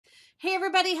Hey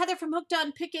everybody, Heather from Hooked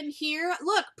on Pickin here.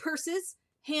 Look, purses,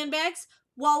 handbags,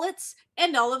 wallets,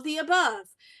 and all of the above.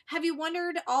 Have you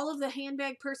wondered all of the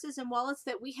handbag, purses, and wallets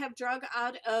that we have drug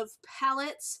out of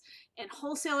pallets and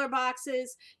wholesaler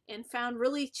boxes and found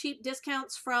really cheap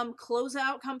discounts from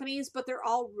closeout companies, but they're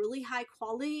all really high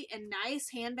quality and nice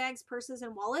handbags, purses,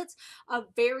 and wallets of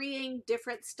varying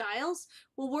different styles?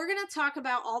 Well, we're going to talk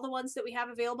about all the ones that we have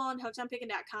available on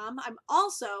hookedonpickin.com. I'm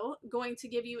also going to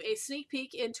give you a sneak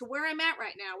peek into where I'm at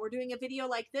right now. We're doing a video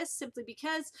like this simply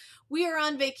because we are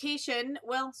on vacation.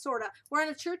 Well, sort of. We're on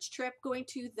a church trip going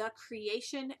to the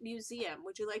Creation Museum.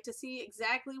 Would you like to see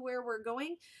exactly where we're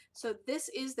going? So this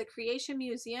is the Creation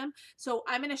Museum. So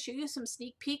I'm going to show you some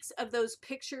sneak peeks of those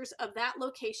pictures of that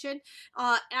location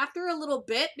after a little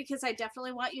bit, because I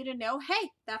definitely want you to know, hey,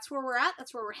 that's where we're at.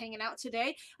 That's where we're hanging out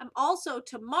today. I'm also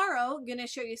tomorrow going to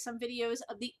show you some videos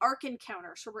of the Ark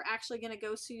Encounter. So we're actually going to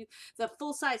go to the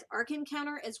full-size Ark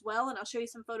Encounter as well, and I'll show you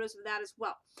some photos of that as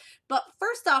well. But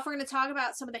first off, we're going to talk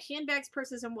about some of the handbags,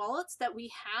 purses, and wallets that we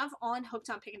have on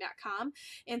hookedonpickin.com.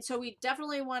 And so we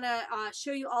definitely want to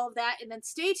show you all of that. And then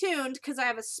stay tuned, because I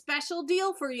have a special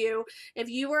deal for you. If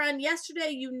you were on yesterday,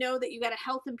 you know that you got a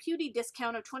health and beauty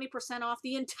discount of 20% off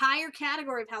the entire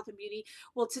category of health and beauty.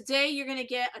 Well, today you're going to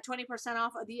get a 20%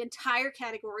 off of the entire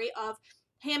category of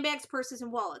handbags, purses,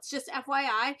 and wallets. Just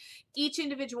FYI, each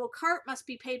individual cart must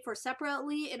be paid for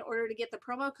separately in order to get the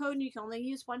promo code, and you can only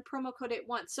use one promo code at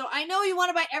once. So I know you want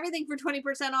to buy everything for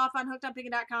 20% off on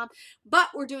hookedonpickin.com, but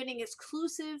we're doing an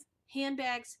exclusive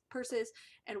handbags, purses,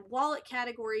 and wallet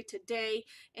category today.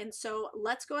 And so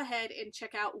let's go ahead and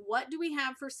check out what do we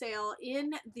have for sale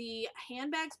in the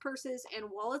handbags, purses, and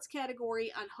wallets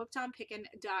category on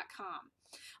hookedonpickin.com.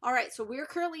 All right, so we're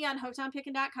currently on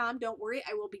hookedonpickin.com. Don't worry,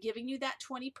 I will be giving you that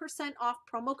 20% off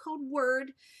promo code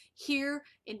WORD here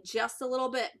in just a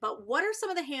little bit. But what are some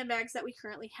of the handbags that we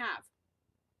currently have?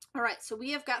 All right, so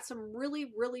we have got some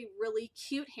really, really, really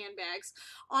cute handbags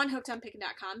on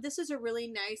hookedonpickin.com. This is a really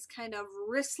nice kind of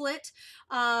wristlet.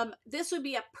 This would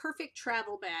be a perfect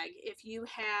travel bag if you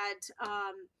had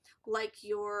like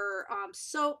your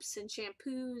soaps and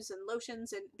shampoos and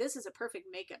lotions, and this is a perfect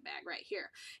makeup bag right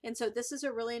here. And so this is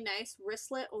a really nice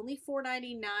wristlet, only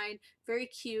 $4.99, very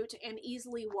cute and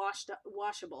easily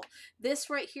washable. This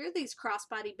right here, these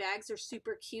crossbody bags are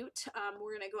super cute.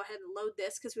 We're going to go ahead and load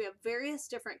this because we have various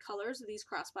different colors of these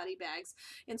crossbody bags.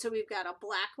 And so we've got a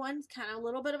black one, kind of a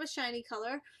little bit of a shiny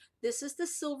color. This is the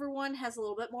silver one, has a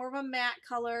little bit more of a matte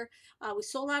color. We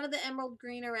sold out of the emerald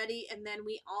green already, and then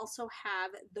we also have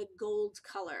the gold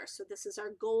color. So this is our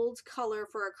gold color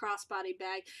for a crossbody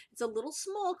bag. It's a little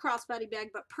small crossbody bag,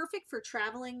 but perfect for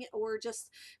traveling or just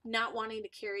not wanting to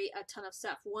carry a ton of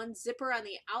stuff. One zipper on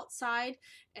the outside,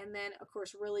 and then of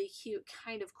course really cute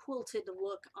kind of quilted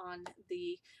look on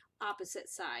the opposite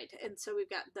side. And so we've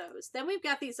got those. Then we've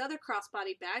got these other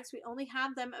crossbody bags. We only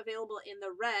have them available in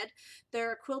the red.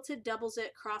 They're a quilted double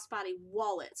zip crossbody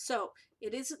wallet. So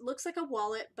it looks like a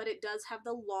wallet, but it does have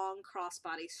the long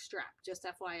crossbody strap, just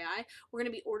FYI. We're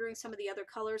going to be ordering some of the other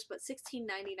colors, but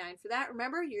 $16.99 for that.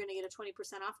 Remember, you're going to get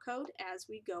a 20% off code as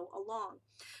we go along.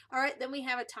 All right, then we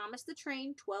have a Thomas the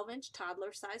Train 12-inch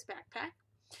toddler size backpack.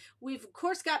 We've, of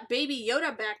course, got Baby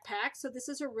Yoda backpack. So this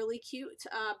is a really cute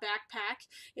backpack.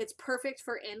 It's perfect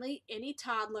for any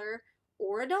toddler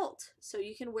or adult. So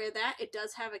you can wear that. It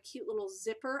does have a cute little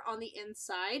zipper on the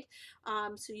inside,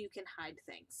 so you can hide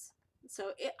things.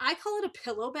 So I call it a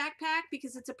pillow backpack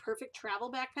because it's a perfect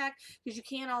travel backpack, because you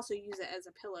can also use it as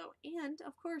a pillow. And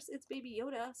of course, it's Baby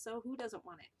Yoda, so who doesn't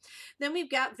want it? Then we've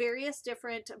got various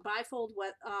different bifold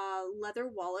leather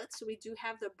wallets. So we do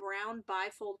have the brown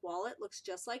bifold wallet. Looks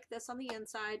just like this on the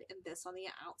inside and this on the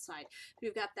outside.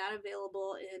 We've got that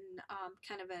available in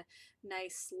kind of a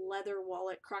nice leather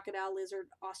wallet, crocodile, lizard,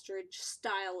 ostrich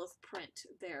style of print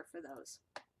there for those.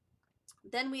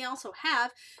 Then we also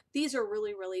have, these are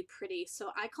really, really pretty.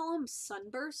 So I call them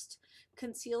Sunburst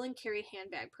conceal and carry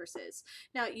handbag purses.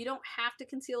 Now, you don't have to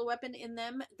conceal a weapon in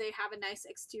them. They have a nice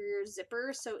exterior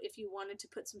zipper. So if you wanted to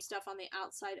put some stuff on the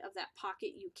outside of that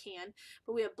pocket, you can.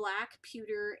 But we have black,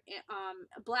 pewter.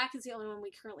 Black is the only one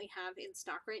we currently have in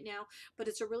stock right now. But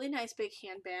it's a really nice big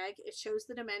handbag. It shows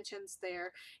the dimensions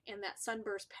there. And that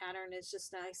sunburst pattern is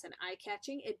just nice and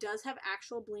eye-catching. It does have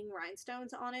actual bling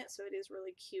rhinestones on it, so it is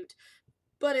really cute.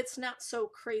 But it's not so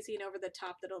crazy and over the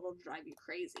top that it'll drive you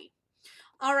crazy.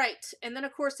 All right. And then,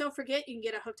 of course, don't forget you can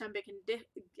get a Hooked on Bacon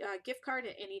gift card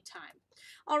at any time.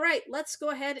 All right. Let's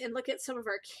go ahead and look at some of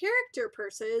our character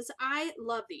purses. I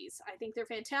love these. I think they're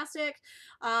fantastic.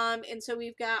 And so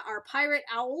we've got our Pirate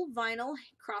Owl vinyl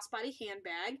crossbody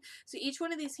handbag. So each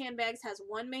one of these handbags has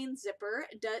one main zipper.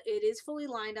 It is fully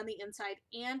lined on the inside,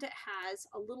 and it has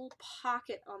a little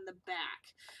pocket on the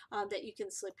back that you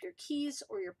can slip your keys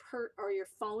or your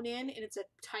phone in, and it's a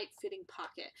tight fitting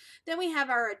pocket. Then we have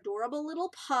our adorable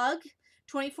little pug,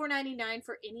 $24.99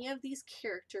 for any of these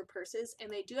character purses,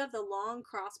 and they do have the long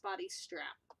crossbody strap.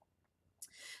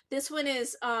 This one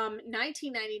is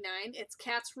 $19.99. It's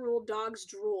Cats Rule, Dogs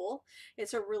Drool.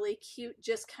 It's a really cute,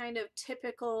 just kind of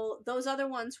typical. Those other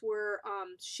ones were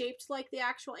shaped like the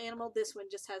actual animal. This one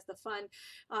just has the fun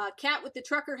cat with the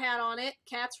trucker hat on it,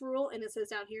 Cats Rule, and it says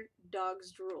down here,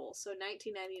 Dogs Drool. So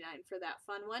 $19.99 for that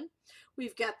fun one.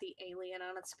 We've got the alien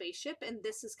on a spaceship, and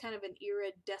this is kind of an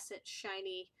iridescent,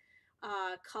 shiny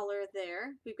color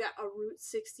there. We've got a Route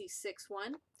 66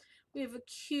 one. We have a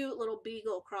cute little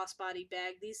beagle crossbody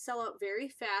bag. These sell out very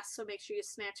fast, so make sure you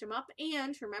snatch them up.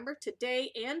 And remember,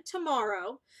 today and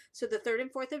tomorrow, so the 3rd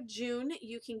and 4th of June,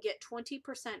 you can get 20%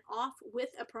 off with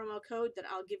a promo code that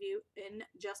I'll give you in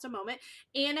just a moment.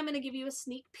 And I'm going to give you a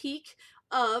sneak peek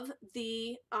of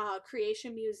the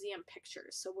Creation Museum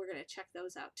pictures. So we're going to check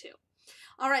those out too.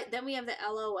 All right, then we have the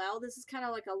LOL. This is kind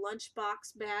of like a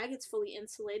lunchbox bag. It's fully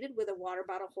insulated with a water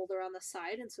bottle holder on the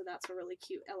side, and so that's a really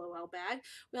cute LOL bag.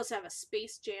 We also have a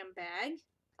Space Jam bag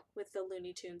with the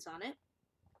Looney Tunes on it.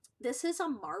 This is a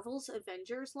Marvel's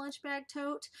Avengers lunch bag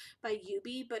tote by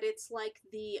Yubi, but it's like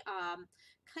the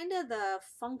kind of the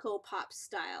Funko Pop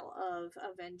style of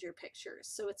Avenger pictures.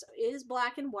 So it is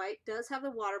black and white, does have a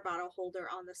water bottle holder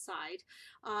on the side,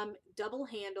 double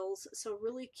handles, so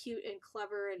really cute and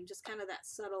clever and just kind of that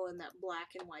subtle and that black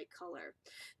and white color.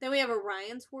 Then we have a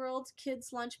Ryan's World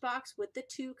kids lunchbox with the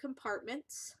 2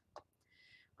 compartments.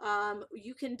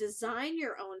 You can design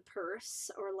your own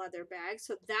purse or leather bag,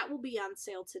 so that will be on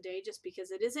sale today just because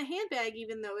it is a handbag,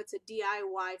 even though it's a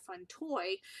DIY fun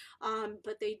toy.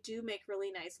 But they do make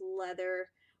really nice leather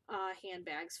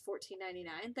handbags,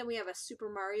 $14.99. Then we have a Super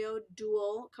Mario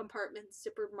dual compartment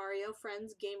Super Mario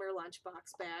Friends Gamer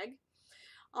Lunchbox bag.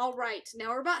 All right, now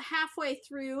we're about halfway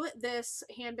through this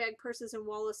handbag, purses, and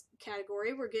wallets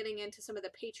category. We're getting into some of the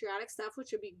patriotic stuff,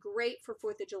 which would be great for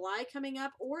 4th of July coming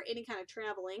up or any kind of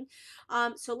traveling.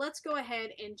 So let's go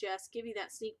ahead and just give you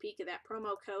that sneak peek of that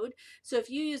promo code. So if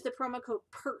you use the promo code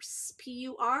PURSE,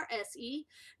 P-U-R-S-E,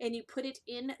 and you put it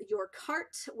in your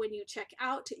cart when you check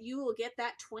out, you will get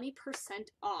that 20%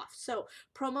 off. So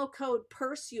promo code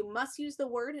PURSE, you must use the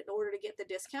word in order to get the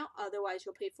discount. Otherwise,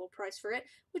 you'll pay full price for it,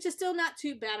 which is still not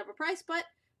too bad of a price, but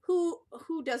who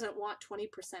doesn't want 20%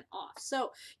 off?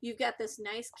 So you've got this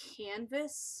nice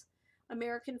canvas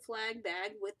American flag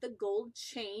bag with the gold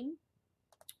chain.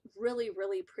 Really,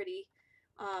 really pretty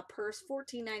purse,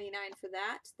 $14.99 for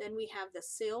that. Then we have the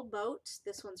sailboat.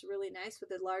 This one's really nice with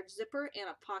a large zipper and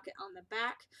a pocket on the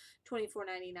back,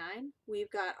 $24.99. We've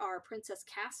got our Princess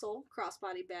Castle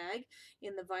crossbody bag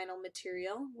in the vinyl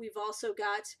material. We've also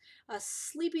got a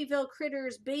Sleepyville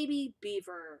Critters baby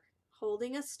beaver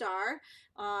holding a star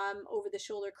over the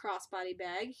shoulder crossbody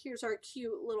bag. Here's our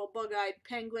cute little bug-eyed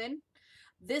penguin.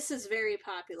 This is very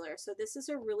popular. So this is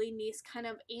a really nice kind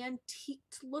of antique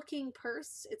looking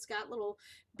purse. It's got little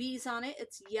bees on it.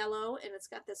 It's yellow and it's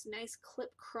got this nice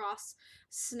clip cross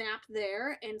snap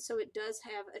there. And so it does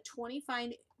have a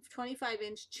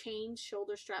 25-inch chain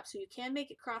shoulder strap. So you can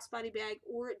make it crossbody bag,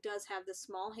 or it does have the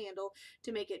small handle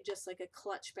to make it just like a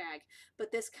clutch bag.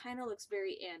 But this kind of looks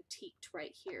very antiqued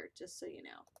right here, just so you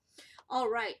know. All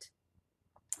right.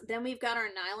 Then we've got our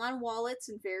nylon wallets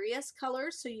in various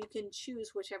colors, so you can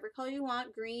choose whichever color you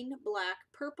want: green, black,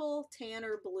 purple, tan,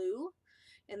 or blue.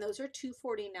 And those are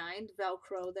 $2.49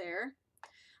 Velcro there.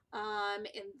 And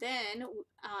then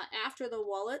after the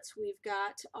wallets, we've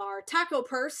got our taco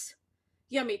purse,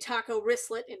 yummy taco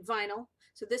wristlet in vinyl.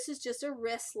 So this is just a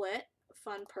wristlet,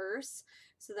 fun purse.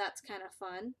 So that's kind of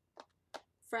fun.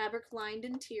 Fabric lined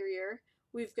interior.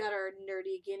 We've got our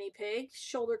nerdy guinea pig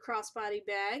shoulder crossbody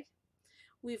bag.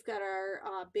 We've got our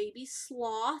baby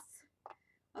sloth.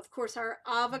 Of course, our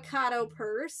avocado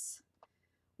purse.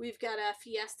 We've got a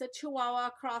Fiesta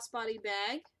Chihuahua crossbody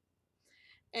bag.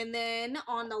 And then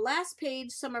on the last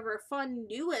page, some of our fun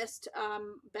newest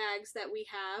bags that we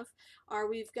have are,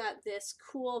 we've got this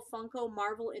cool Funko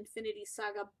Marvel Infinity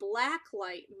Saga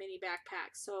Blacklight mini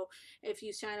backpack. So if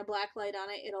you shine a black light on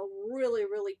it, it'll really,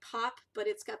 really pop, but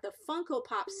it's got the Funko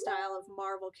Pop style of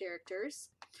Marvel characters.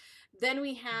 Then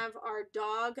we have our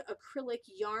dog acrylic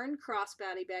yarn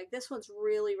crossbody bag. This one's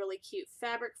really, really cute.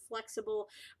 Fabric flexible,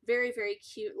 very, very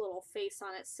cute little face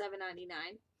on it,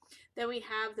 $7.99. Then we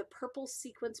have the purple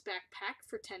sequence backpack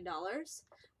for $10.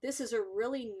 This is a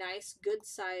really nice, good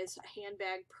size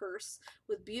handbag purse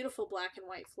with beautiful black and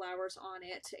white flowers on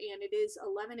it. And it is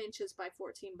 11 inches by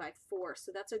 14 by 4.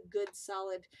 So that's a good,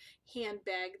 solid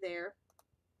handbag there.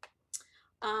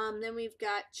 Then we've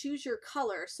got choose your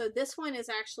color. So this one is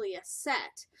actually a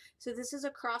set. So this is a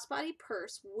crossbody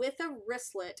purse with a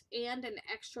wristlet and an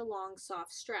extra long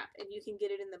soft strap. And you can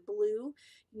get it in the blue,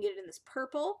 you can get it in this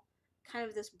purple, kind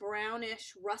of this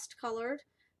brownish rust colored,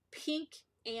 pink,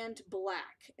 and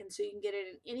black. And so you can get it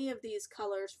in any of these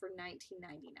colors for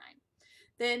 $19.99.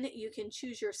 Then you can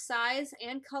choose your size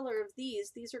and color of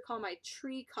these. These are called my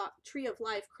Tree of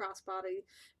Life crossbody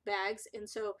bags. And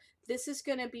so this is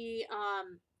going to be,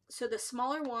 so the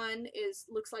smaller one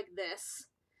looks like this.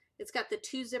 It's got the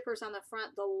 2 zippers on the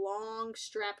front, the long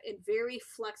strap, and very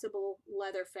flexible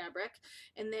leather fabric.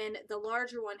 And then the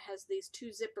larger one has these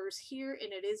 2 zippers here,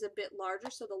 and it is a bit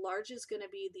larger. So the large is going to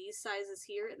be these sizes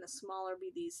here, and the smaller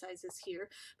be these sizes here.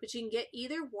 But you can get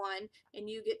either one, and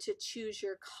you get to choose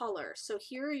your color. So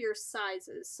here are your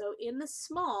sizes. So in the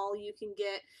small, you can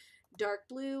get dark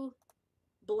blue,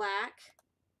 black,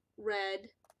 red,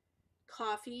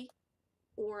 coffee,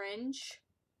 orange,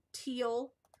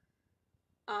 teal.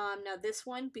 Now this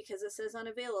one, because it says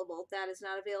unavailable, that is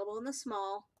not available in the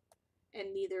small,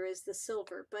 and neither is the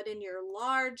silver. But in your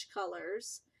large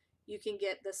colors, you can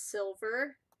get the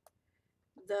silver,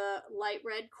 the light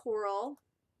red coral,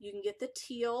 you can get the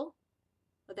teal.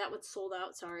 Oh, that one's sold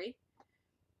out, sorry.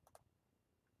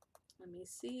 Let me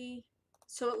see.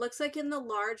 So it looks like in the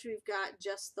large, we've got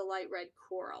just the light red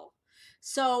coral.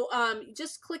 So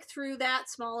just click through that,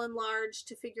 small and large,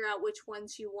 to figure out which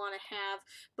ones you want to have.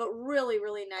 But really,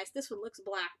 really nice. This one looks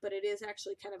black, but it is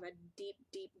actually kind of a deep,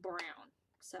 deep brown.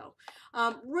 So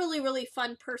really, really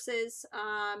fun purses.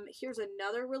 Here's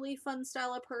another really fun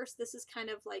style of purse. This is kind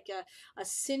of like a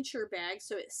cincher bag.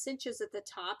 So it cinches at the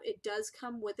top. It does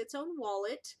come with its own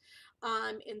wallet.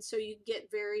 And so you get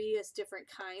various different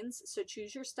kinds. So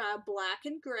choose your style, black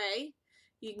and gray.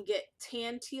 You can get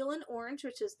tan, teal, and orange,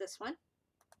 which is this one.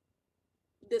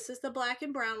 This is the black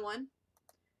and brown one.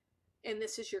 And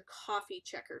this is your coffee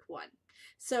checkered one.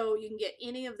 So you can get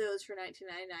any of those for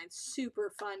 $19.99.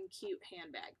 Super fun, cute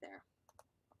handbag there.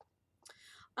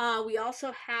 We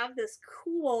also have this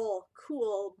cool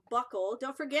buckle.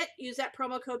 Don't forget, use that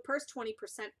promo code PURSE, 20%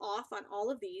 off on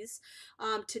all of these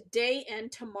today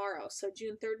and tomorrow. So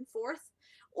June 3rd and 4th.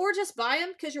 Or just buy them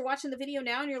because you're watching the video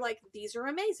now and you're like, these are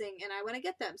amazing and I want to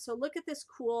get them. So look at this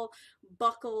cool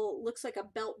buckle, looks like a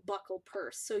belt buckle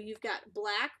purse. So you've got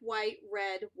black, white,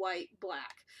 red, white,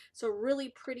 black. So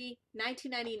really pretty,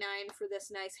 $19.99 for this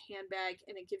nice handbag,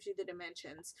 and it gives you the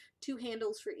dimensions. 2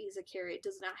 handles for ease of carry. It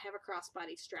does not have a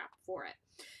crossbody strap for it.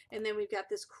 And then we've got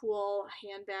this cool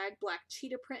handbag, black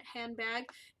cheetah print handbag.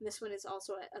 And this one is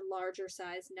also a larger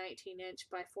size, 19-inch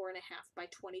by 4.5 by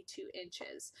 22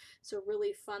 inches. So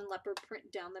really fun leopard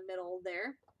print down the middle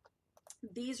there.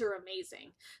 These are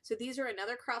amazing. So these are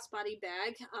another crossbody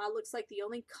bag. Looks like the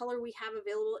only color we have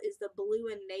available is the blue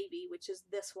and navy, which is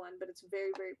this one, but it's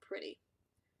very, very pretty.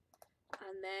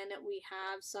 And then we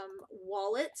have some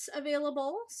wallets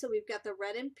available. So we've got the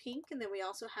red and pink, and then we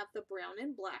also have the brown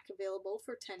and black available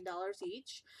for $10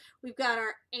 each. We've got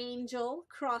our angel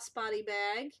crossbody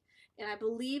bag, and I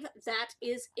believe that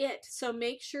is it. So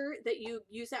make sure that you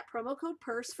use that promo code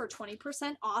PURSE for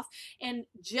 20% off. And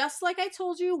just like I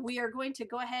told you, we are going to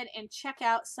go ahead and check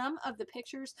out some of the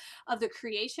pictures of the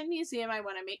Creation Museum. I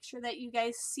want to make sure that you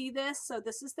guys see this. So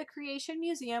this is the Creation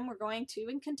Museum we're going to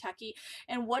in Kentucky.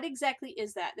 And what exactly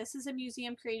is that? This is a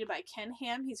museum created by Ken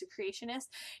Ham. He's a creationist,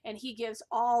 and he gives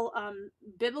all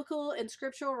biblical and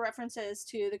scriptural references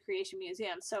to the Creation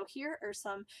Museum. So here are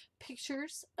some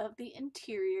pictures of the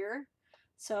interior.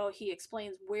 So he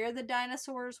explains where the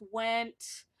dinosaurs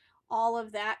went, all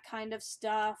of that kind of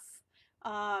stuff.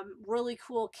 Really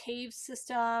cool cave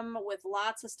system with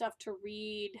lots of stuff to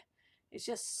read. It's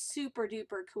just super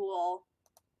duper cool.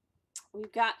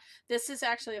 We've got, this is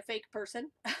actually a fake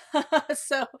person.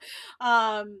 So,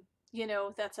 you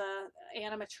know, that's a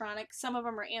animatronic. Some of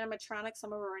them are animatronic,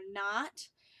 some of them are not.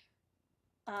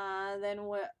 Then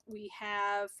what we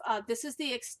have, this is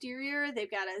the exterior. They've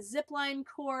got a zip line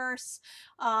course.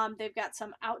 They've got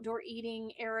some outdoor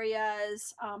eating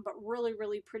areas, but really,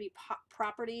 really pretty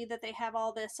property that they have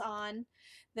all this on.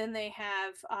 Then they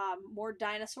have more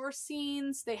dinosaur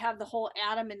scenes. They have the whole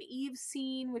Adam and Eve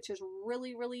scene, which is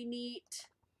really, really neat.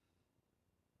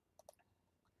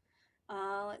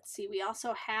 Let's see. We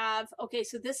also have, okay,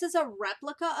 so this is a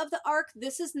replica of the Ark.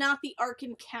 This is not the Ark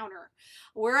Encounter.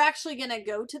 We're actually going to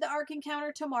go to the Ark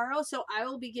Encounter tomorrow. So I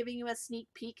will be giving you a sneak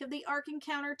peek of the Ark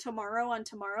Encounter tomorrow on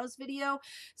tomorrow's video.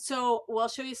 So we'll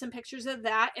show you some pictures of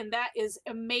that. And that is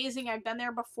amazing. I've been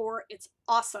there before. It's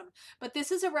awesome. But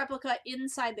this is a replica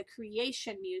inside the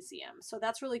Creation Museum. So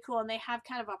that's really cool. And they have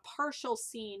kind of a partial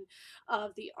scene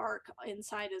of the Ark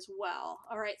inside as well.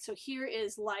 All right. So here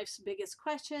is Life's Biggest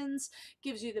Questions.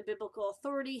 Gives you the biblical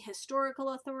authority,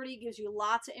 historical authority, gives you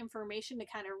lots of information to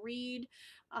kind of read.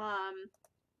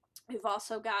 We've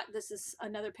also got, this is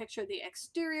another picture of the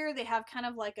exterior. They have kind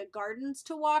of like a gardens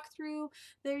to walk through.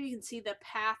 There you can see the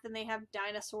path, and they have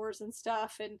dinosaurs and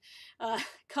stuff, and a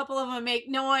couple of them make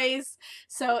noise.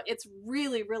 So it's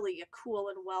really, really a cool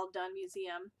and well done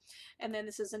museum. And then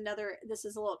this is a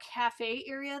little cafe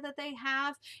area that they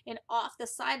have. And off the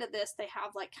side of this, they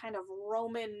have like kind of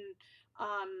Roman,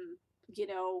 you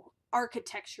know,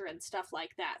 architecture and stuff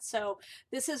like that. So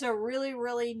this is a really,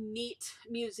 really neat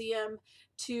museum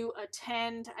to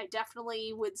attend. I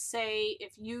definitely would say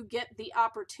if you get the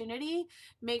opportunity,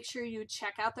 make sure you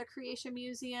check out the Creation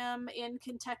Museum in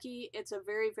Kentucky. It's a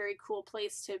very, very cool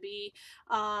place to be.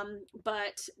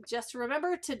 But just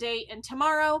remember, today and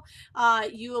tomorrow,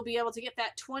 you will be able to get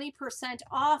that 20%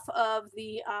 off of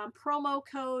the promo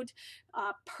code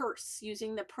PURSE.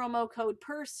 Using the promo code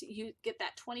PURSE, you get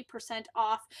that 20%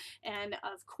 off. And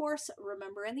of course,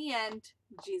 remember, in the end,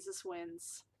 Jesus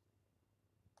wins.